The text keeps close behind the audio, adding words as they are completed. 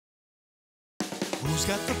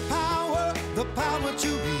Who's got the power to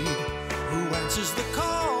read? Who answers the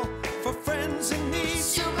call for friends in need?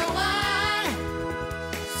 Superwhy,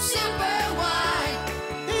 superwhy.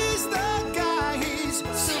 He's the guy, he's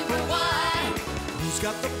Superwhy. Who's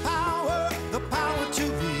got the power to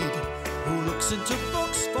read? Who looks into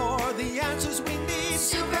books for the answers we need?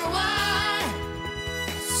 Superwhy,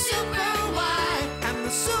 superwhy. And the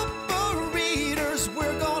super readers,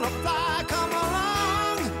 we're gonna fly. Come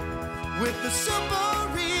along with the super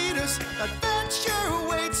readers. Adventure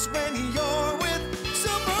waits when you're with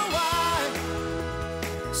Superwhy.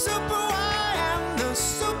 Superwhy and the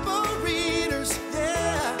super readers,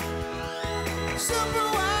 yeah.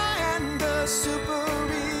 Superwhy and the super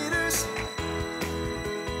readers.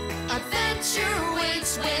 Adventure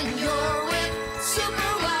waits when you're with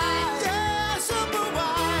Superwhy. Yeah, Superwhy.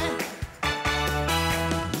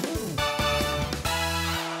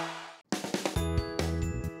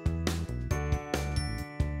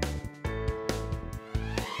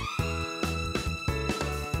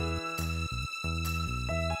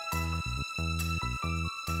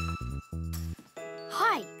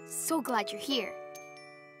 Hi, so glad you're here.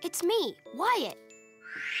 It's me, Wyatt.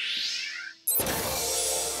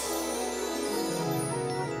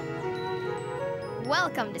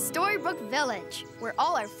 Welcome to Storybook Village, where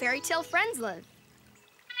all our fairy tale friends live.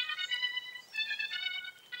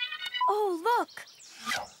 Oh, look!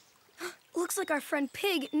 Looks like our friend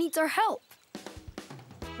Pig needs our help.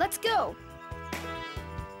 Let's go.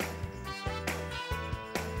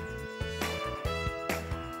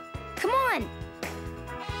 Come on.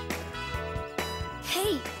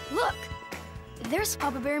 Hey, look! There's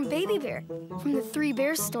Papa Bear and Baby Bear from the Three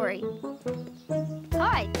Bears story.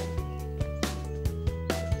 Hi.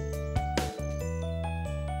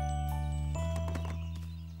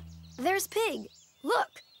 There's Pig.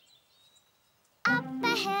 Look. Up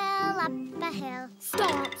a hill.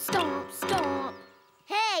 Stomp, stomp, stomp.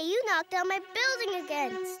 Hey, you knocked down my building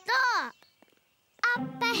again. Stop!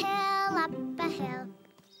 Up a hill. Up a hill.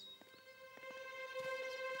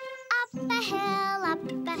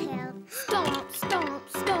 Stomp, stomp,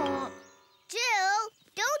 stomp. Jill,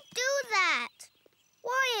 don't do that.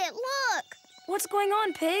 Wyatt, look. What's going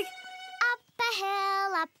on, Pig? Up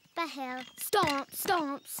a hill. Stomp,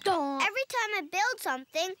 stomp, stomp. Every time I build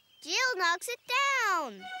something, Jill knocks it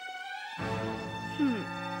down.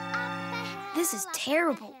 This is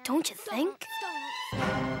terrible, don't you think?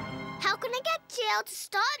 How can I get Jill to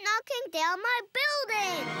stop knocking down my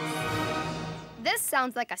building? This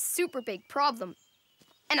sounds like a super big problem.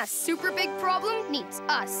 And a super big problem needs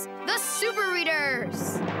us, the Super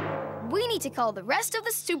Readers. We need to call the rest of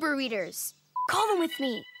the Super Readers. Call them with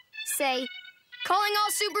me. Say, calling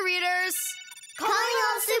all Super Readers. Calling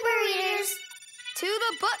all Super Readers. To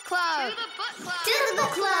the book club. To the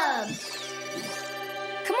book club.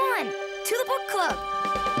 Come on, to the book club.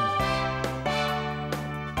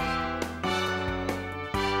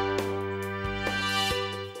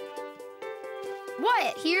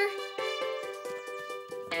 Wyatt here.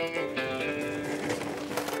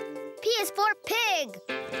 P is for Pig.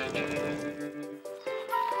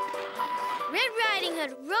 Red Riding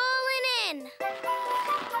Hood rolling in.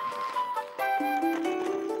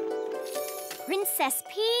 Princess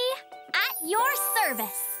P at your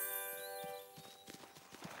service.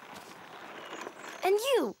 And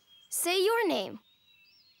you, say your name.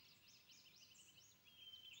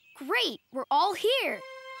 Great, we're all here.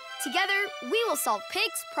 Together, we will solve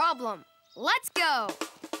Pig's problem. Let's go!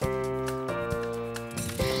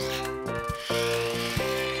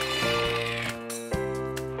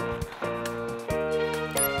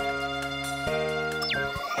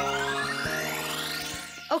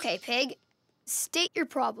 Okay, Pig, state your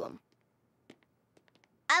problem.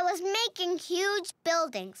 I was making huge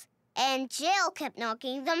buildings, and Jill kept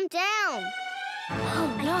knocking them down.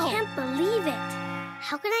 Oh, no. I can't believe it.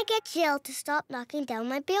 How can I get Jill to stop knocking down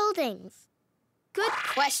my buildings? Good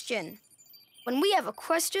question. When we have a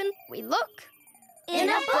question, we look In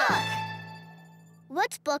a book.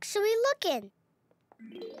 What book should we look in?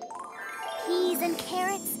 Peas and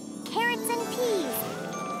carrots, carrots and peas.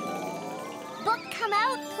 Book come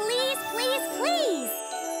out, please, please, please.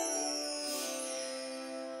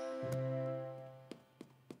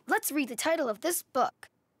 Let's read the title of this book.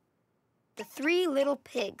 The Three Little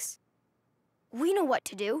Pigs. We know what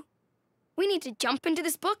to do. We need to jump into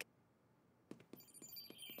this book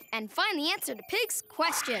and find the answer to Pig's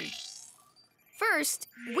question. First,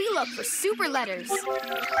 we look for super letters.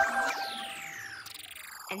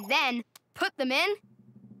 And then put them in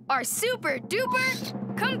our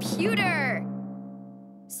super-duper computer.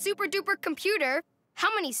 Super-duper computer, how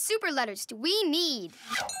many super letters do we need?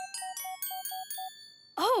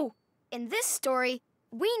 In this story,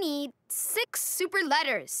 we need 6 super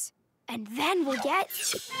letters. And then we'll get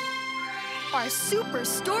our super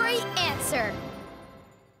story answer.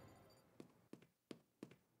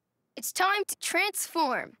 It's time to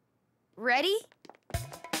transform. Ready?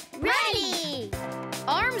 Ready!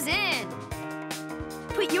 Arms in.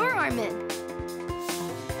 Put your arm in.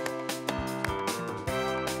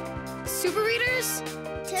 Super readers,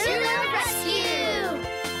 To the rescue!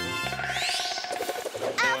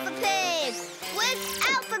 Alpha Pig with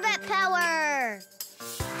alphabet power!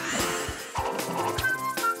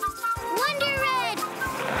 Wonder Red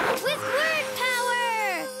with word power!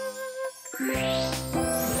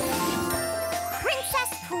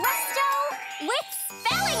 Princess Presto with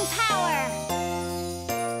spelling power!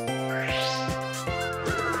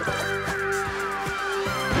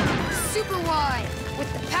 superwhy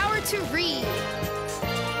with the power to read.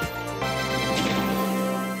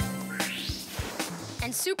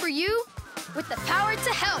 And Super U with the power to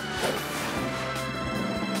help.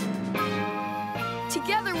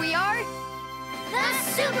 Together we are The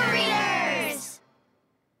Super Readers!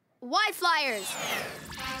 Y Flyers.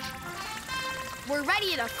 We're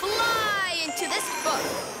ready to fly into this book.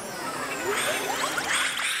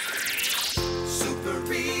 Super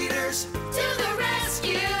readers, To the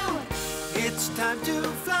rescue! it's time to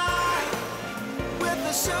fly with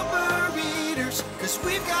the super readers, 'cause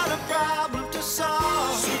we've got a problem to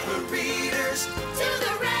solve. Super readers, To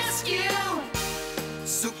the rescue!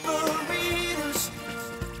 super readers,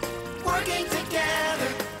 working together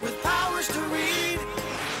with powers to read.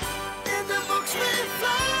 In the books we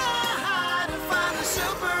fly to find the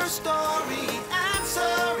super story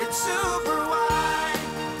answer. It's super why.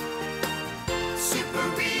 Super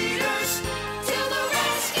readers, To the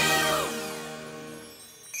rescue!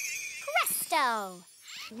 Presto!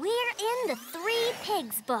 We're in the Three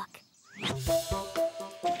Pigs book.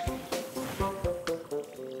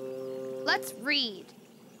 Let's read.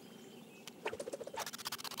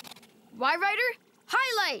 Y Writer,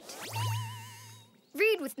 highlight.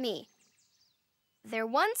 Read with me. There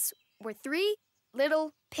once were 3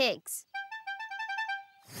 little pigs.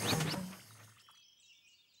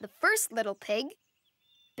 The first little pig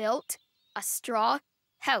built a straw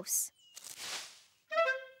house.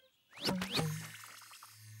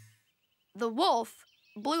 The wolf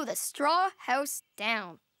blew the straw house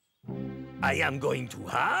down. I am going to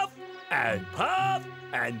huff and puff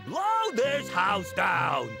and blow this house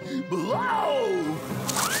down. Blow!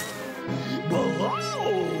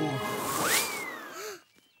 Blow!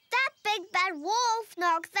 That big bad wolf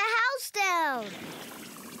knocked the house down.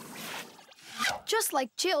 Just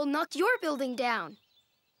like Jill knocked your building down.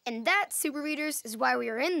 And that, Super Readers, is why we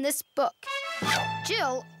are in this book.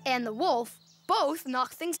 Jill and the wolf both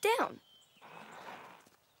knock things down.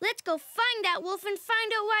 Let's go find that wolf and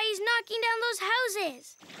find out why he's knocking down those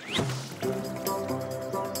houses.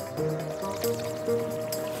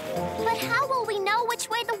 But how will we know which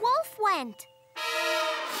way the wolf went?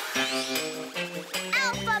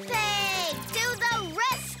 Alpha Pig, to the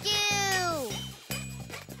rescue!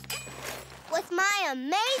 With my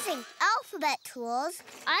amazing alphabet tools,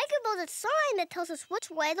 I can build a sign that tells us which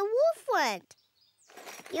way the wolf went.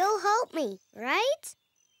 You'll help me, right?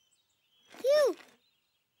 You.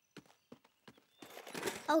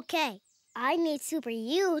 Okay, I need Super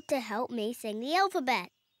U to help me sing the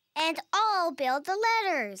alphabet. And I'll build the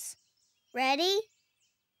letters. Ready?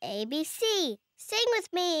 A, B, C. Sing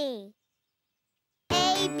with me.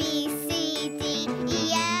 A, B, C, D,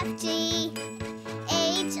 E, F, G,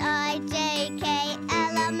 H, I, J, K,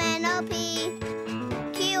 L, M, N, O, P,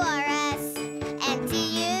 Q, R, S, and T,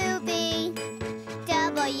 U, V,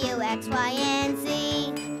 W, X, Y, and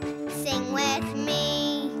Z. Sing with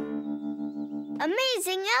me.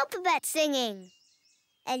 Amazing alphabet singing.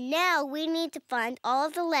 And now we need to find all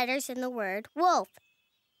of the letters in the word wolf.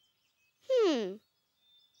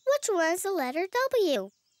 Which one's the letter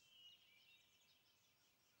W?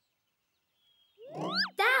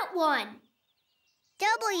 That one.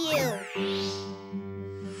 W.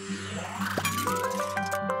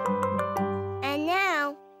 And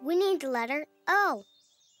now we need the letter O.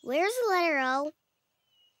 Where's the letter O?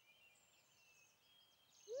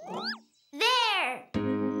 There!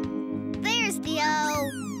 There's the O.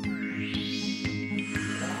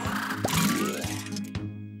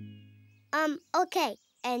 Okay.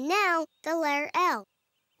 And now the letter L.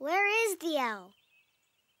 Where is the L?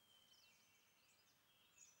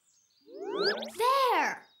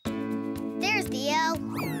 There! There's the L.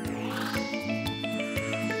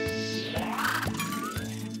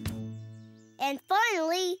 And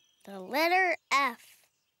finally, the letter F.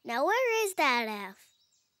 Now where is that F?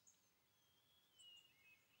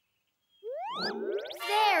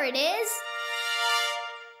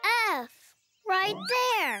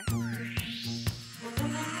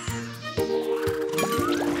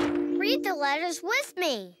 letters with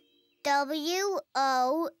me. W-O-L-F.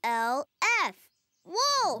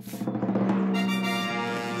 Wolf.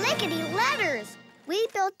 Lickety letters. We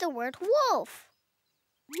built the word wolf.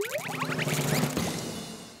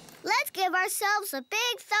 Let's give ourselves a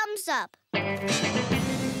big thumbs up.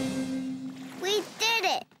 We did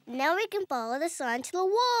it. Now we can follow the sign to the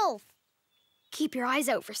wolf. Keep your eyes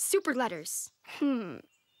out for super letters. To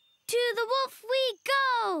the wolf we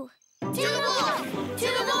go. To the wolf! To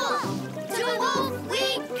the wolf! To the wolf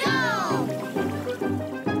we go!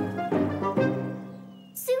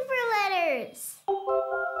 Super letters.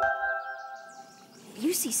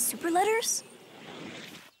 You see super letters?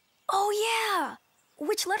 Oh, yeah.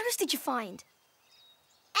 Which letters did you find?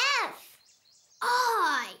 F.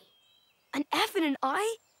 I. An F and an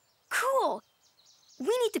I? Cool.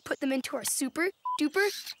 We need to put them into our super duper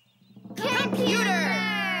Computer.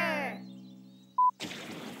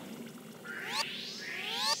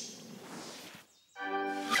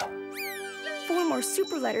 4 more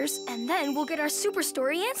super letters, and then we'll get our super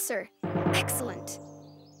story answer. Excellent.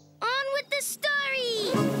 On with the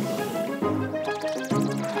story.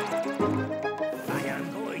 I am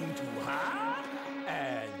going to huff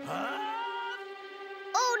and puff.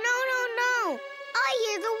 Oh, no. I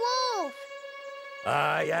hear the wolf.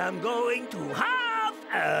 I am going to huff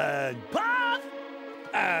and puff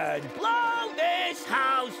and blow this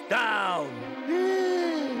house down.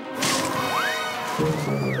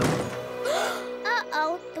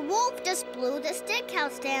 Uh-oh, the wolf just blew the stick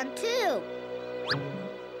house down, too.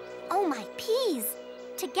 Oh, my peas!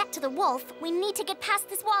 To get to the wolf, we need to get past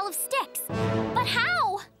this wall of sticks. But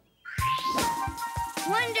how?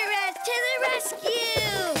 Wonder Rat to the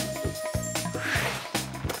rescue!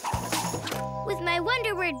 With my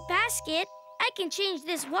Wonder Word basket, I can change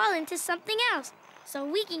this wall into something else so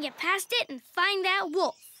we can get past it and find that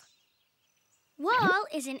wolf. Wall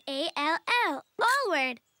is an A-L-L, all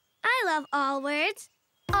word. I love all words.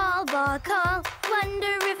 All ball call,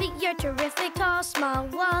 wonderific, you're terrific, tall, small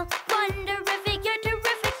wall, wonderific, you're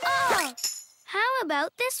terrific, all. How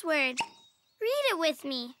about this word? Read it with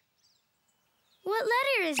me. What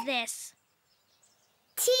letter is this?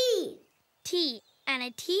 T. T. And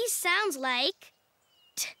a T sounds like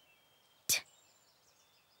T, T.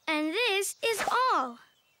 And this is all.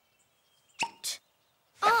 T,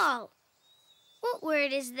 all. What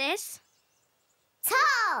word is this?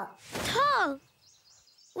 Tall! Tall.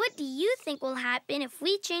 What do you think will happen if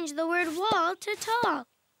we change the word wall to tall?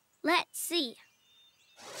 Let's see.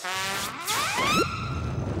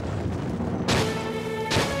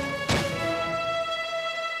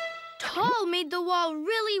 Tall made the wall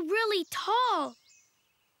really, really tall.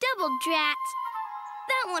 Double drats.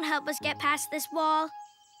 That won't help us get past this wall.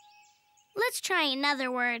 Let's try another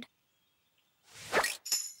word.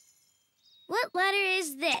 What letter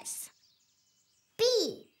is this?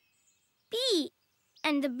 B. B.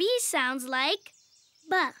 And the B sounds like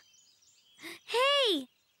B. Hey,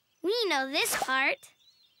 we know this part.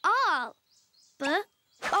 All. B,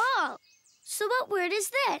 all. So what word is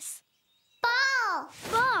this? Ball!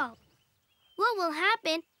 Ball. What will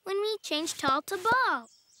happen when we change tall to ball?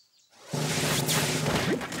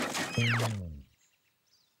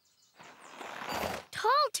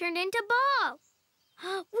 Tall turned into ball.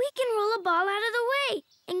 We can roll a ball out of the way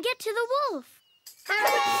and get to the wolf.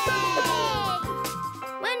 Hooray!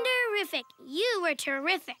 Wonderific, you were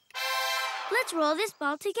terrific. Let's roll this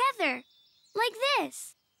ball together, like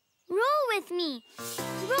this. Roll with me.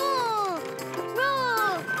 Roll,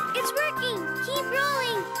 roll. It's working. Keep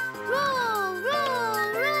rolling. Roll, roll,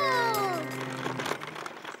 roll.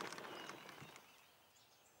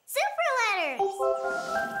 Super letters!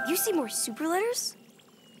 You see more super letters?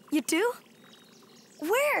 You do?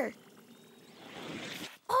 Where?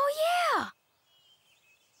 Oh, yeah!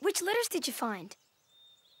 Which letters did you find?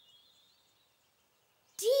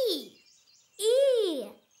 D.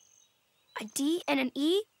 E. A D and an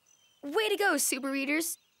E? Way to go, super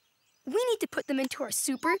readers. We need to put them into our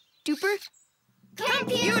super duper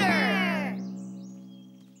Computer!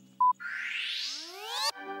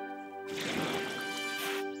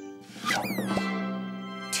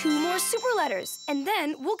 2 more super letters, and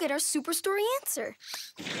then we'll get our super story answer.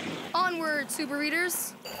 Onward, super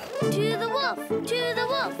readers. To the wolf, to the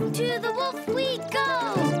wolf, to the wolf we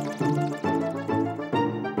go.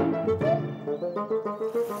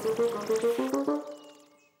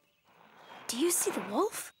 Do you see the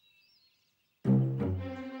wolf?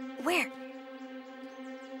 Where?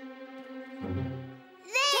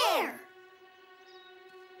 There!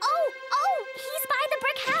 Oh, he's by the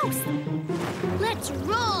brick house. Let's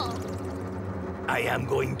roll. I am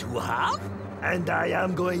going to huff and I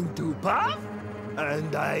am going to puff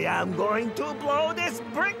And I am going to blow this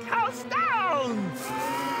brick house down!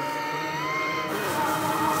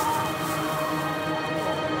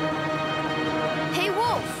 Hey,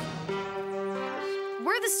 Wolf!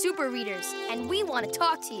 We're the Super Readers, and we want to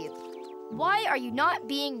talk to you. Why are you not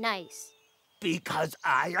being nice? Because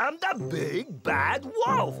I am the big bad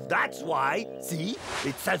wolf. That's why. See?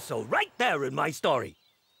 It says so right there in my story.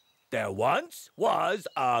 There once was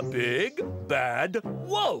a big bad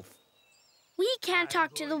wolf. We can't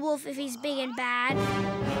talk to the wolf if he's big and bad.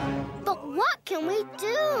 But what can we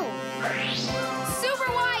do?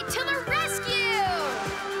 Superwhy to the rescue!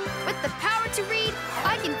 With the power to read,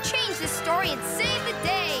 I can change this story and save the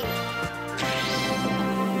day.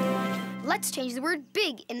 Let's change the word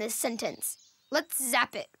big in this sentence. Let's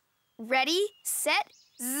zap it. Ready, set,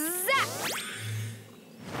 zap!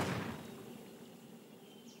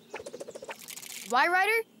 Why,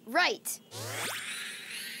 Ryder? Right.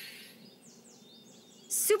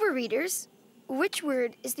 Super Readers, which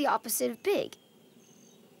word is the opposite of big?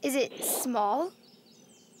 Is it small,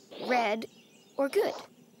 red, or good?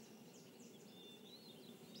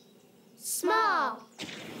 Small.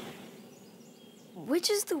 Which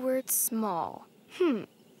is the word small?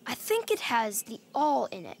 I think it has the all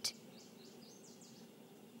in it.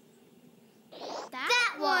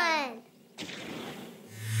 That one.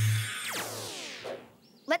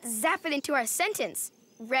 Let's zap it into our sentence.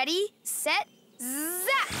 Ready, set,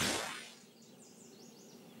 zap!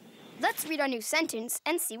 Let's read our new sentence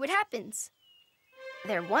and see what happens.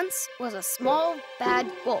 There once was a small,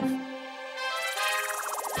 bad wolf.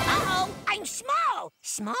 Uh-oh, I'm small.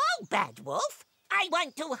 Small, bad wolf. I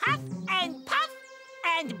want to huff and puff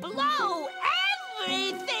and blow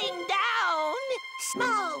everything down.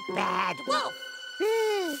 Small, bad wolf.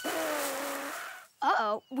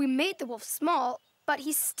 Uh-oh, we made the wolf small, but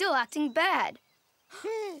he's still acting bad.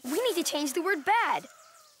 We need to change the word bad.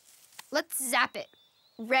 Let's zap it.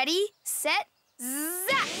 Ready, set,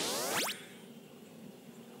 zap!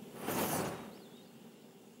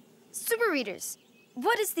 Super Readers,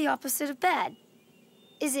 what is the opposite of bad?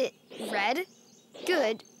 Is it red,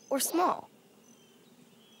 good, or small?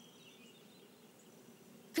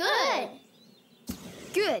 Good.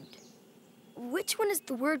 Good. Which one is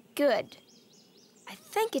the word good? I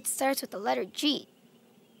think it starts with the letter G.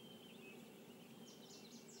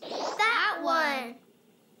 That one.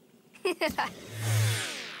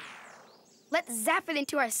 Let's zap it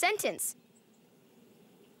into our sentence.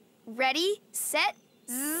 Ready, set,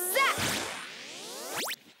 zap!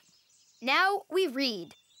 Now we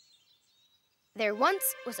read. There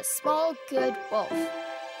once was a small, good wolf.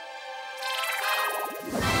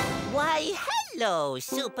 Why, hello,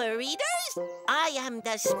 Super Readers. I am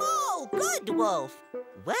the small, good wolf.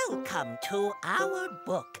 Welcome to our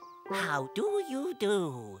book. How do you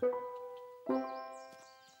do?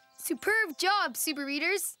 Superb job, Super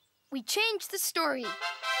Readers. We changed the story.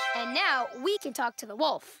 And now we can talk to the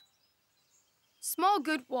wolf. Small,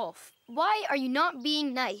 good wolf, why are you not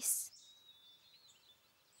being nice?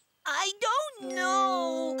 I don't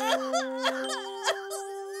know. I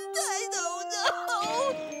don't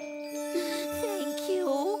know. Thank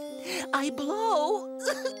you. I blow.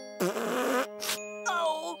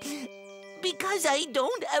 Oh, because I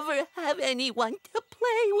don't ever have anyone to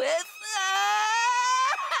play with.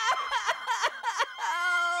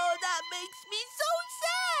 Oh, that makes me so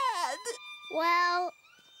sad. Well,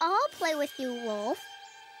 I'll play with you, Wolf.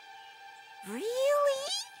 Really?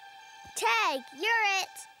 Tag, you're it.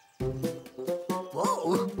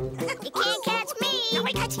 Whoa. You can't catch me. No,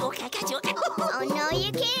 I got you. Okay, I got you. Oh, no,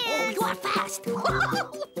 you can't. Oh, you are fast.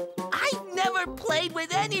 I've never played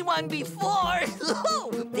with anyone before.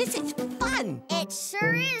 This is fun. It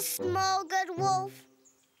sure is, small, good wolf.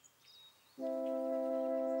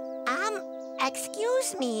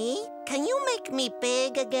 Excuse me. Can you make me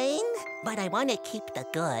big again? But I want to keep the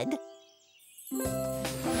good. Cue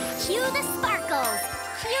the sparkles.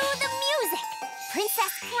 Cue the music.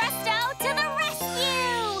 Princess Presto to the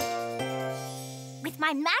rescue! With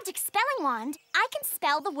my magic spelling wand, I can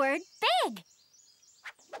spell the word big.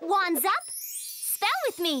 Wands up. Spell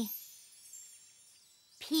with me.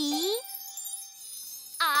 P-I-G.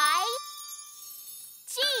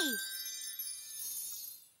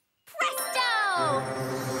 Presto!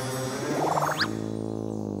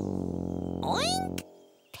 Oink.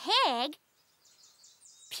 Pig?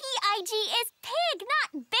 P-I-G is pig,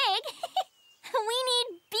 not big. We need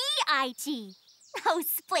B-I-G. Oh,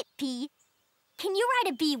 split P. Can you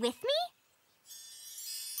write a B with me?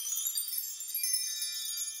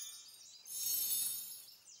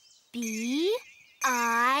 B-I-G.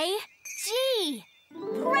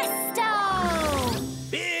 Presto!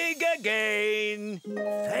 Big again!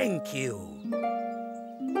 Thank you.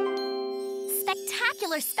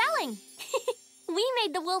 Spectacular spelling! We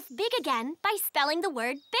made the wolf big again by spelling the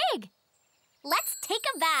word big. Let's take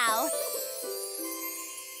a bow.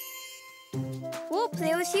 We'll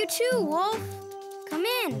play with you too, Wolf. Come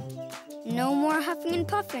in. No more huffing and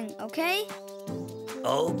puffing, okay?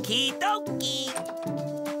 Okie dokie.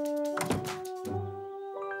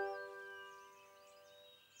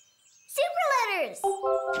 Super letters!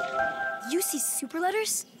 You see super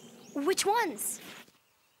letters? Which ones?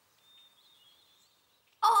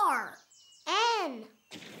 R. N.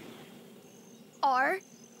 R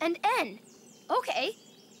and N. Okay.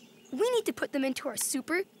 We need to put them into our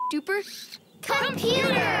super duper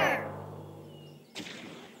Computer!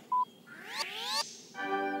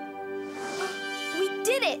 We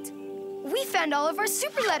did it! We found all of our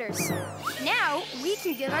super letters. Now we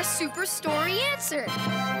can get our super story answer.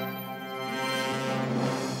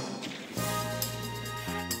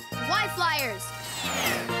 Why Flyers?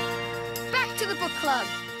 Back to the book club.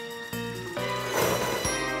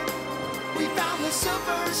 We found the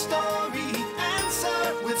super story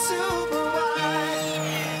answer with superwhy.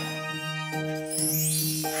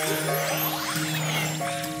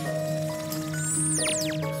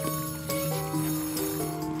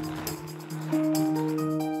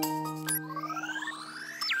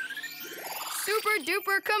 Super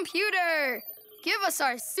duper computer! Give us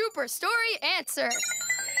our super story answer.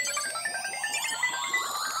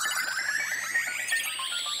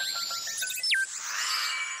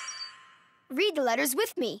 Read the letters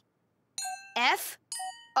with me. F,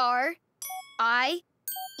 R, I,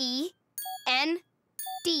 E, N,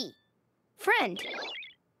 D. Friend.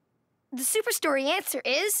 The super story answer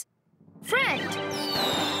is friend.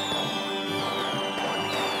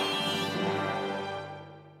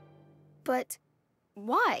 But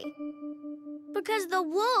why? Because the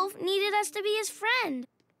wolf needed us to be his friend.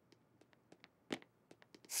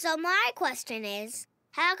 So my question is,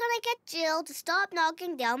 how can I get Jill to stop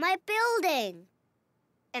knocking down my building?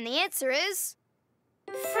 And the answer is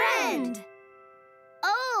Friend.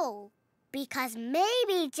 Oh, because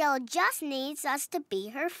maybe Jill just needs us to be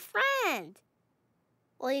her friend.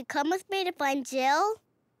 Will you come with me to find Jill?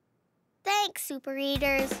 Thanks, Super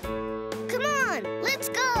Readers. Come on, let's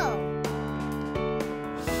go.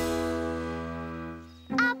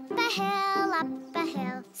 Up a hill, up a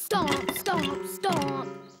hill. stomp, stomp,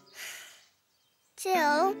 stomp.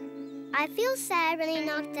 Jill, I feel sad when you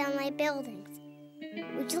knock down my buildings.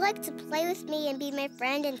 Would you like to play with me and be my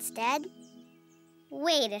friend instead?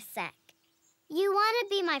 Wait a sec. You want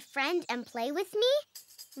to be my friend and play with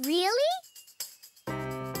me? Really?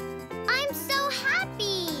 I'm so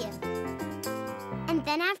happy! And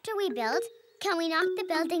then after we build, can we knock the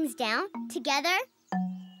buildings down together?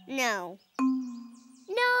 No.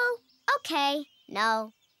 No. Okay.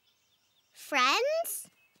 No. Friends?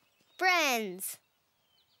 Friends.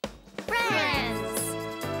 Friends!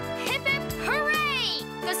 Hip hip hooray!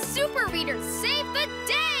 The Super Readers saved the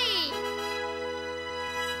day!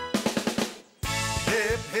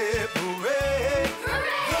 Hip, hip, hooray!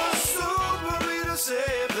 Hooray! The super reader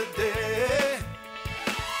saved the day.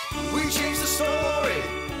 We changed the story.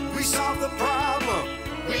 We solved the problem.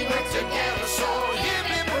 We work together, so hip,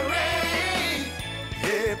 hip, hooray!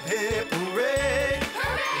 Hip, hip, hooray!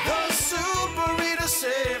 Hooray! The super reader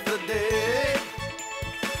saved the day.